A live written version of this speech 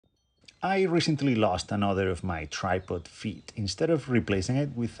I recently lost another of my tripod feet. Instead of replacing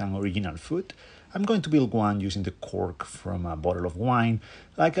it with an original foot, I'm going to build one using the cork from a bottle of wine,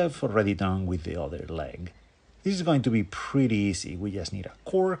 like I've already done with the other leg. This is going to be pretty easy. We just need a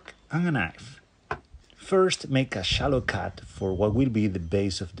cork and a knife. First, make a shallow cut for what will be the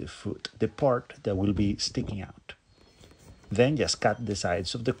base of the foot, the part that will be sticking out. Then just cut the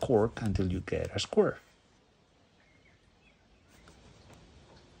sides of the cork until you get a square.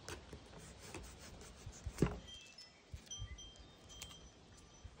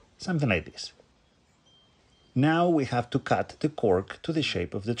 Something like this. Now we have to cut the cork to the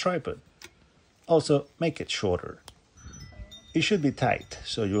shape of the tripod. Also, make it shorter. It should be tight,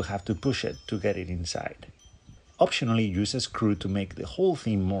 so you'll have to push it to get it inside. Optionally, use a screw to make the whole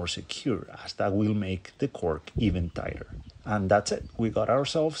thing more secure, as that will make the cork even tighter. And that's it. We got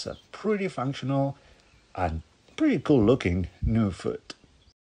ourselves a pretty functional and pretty cool looking new foot.